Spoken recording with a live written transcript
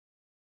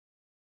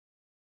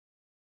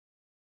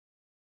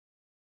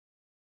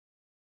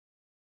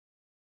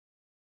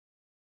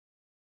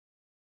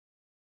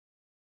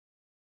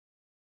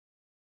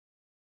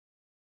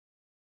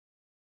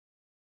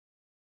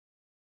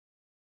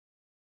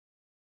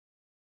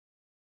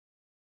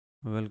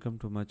Welcome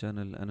to my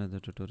channel.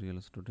 Another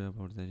tutorials today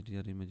about the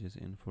HDR images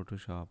in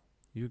Photoshop.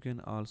 You can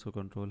also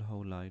control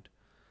how light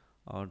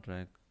or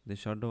dark the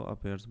shadow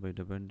appears by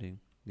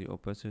bending the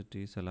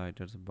opacity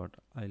sliders, but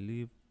I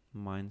leave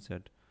mine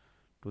set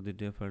to the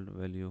default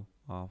value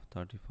of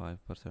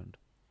 35%.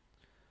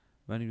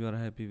 When you are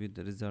happy with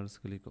the results,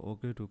 click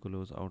OK to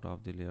close out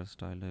of the layer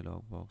style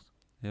dialog box.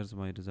 Here's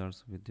my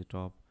results with the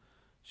top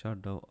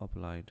shadow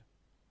applied.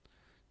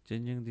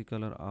 Changing the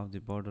color of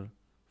the border.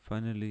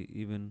 Finally,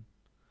 even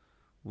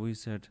we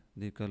set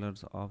the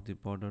colors of the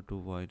border to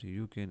white.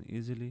 You can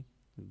easily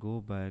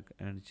go back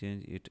and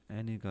change it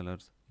any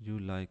colors you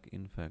like.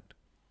 In fact,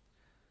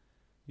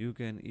 you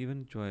can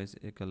even choose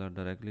a color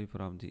directly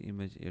from the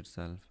image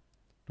itself.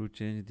 To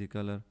change the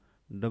color,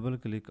 double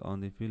click on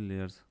the fill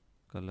layers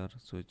color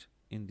switch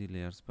in the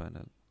layers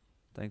panel.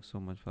 Thanks so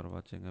much for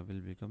watching. I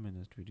will become in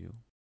next video.